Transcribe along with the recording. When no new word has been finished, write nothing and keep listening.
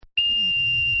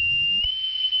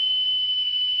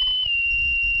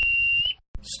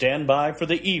Stand by for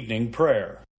the evening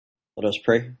prayer. Let us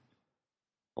pray.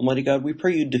 Almighty God, we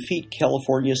pray you defeat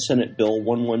California Senate Bill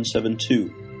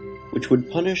 1172, which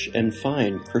would punish and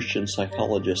fine Christian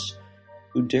psychologists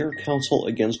who dare counsel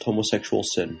against homosexual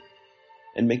sin,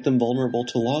 and make them vulnerable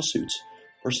to lawsuits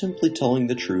for simply telling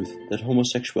the truth that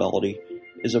homosexuality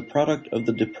is a product of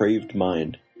the depraved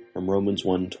mind, from Romans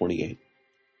 1:28.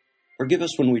 Forgive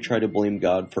us when we try to blame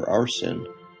God for our sin,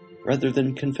 rather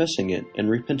than confessing it and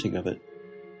repenting of it.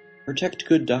 Protect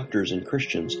good doctors and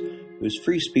Christians whose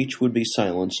free speech would be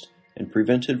silenced and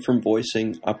prevented from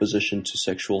voicing opposition to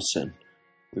sexual sin.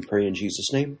 We pray in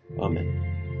Jesus' name. Amen.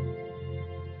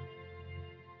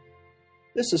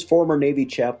 This is former Navy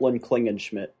Chaplain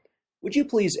Klingenschmidt. Would you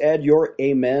please add your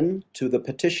amen to the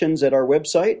petitions at our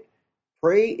website,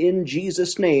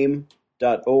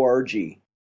 prayinjesusname.org.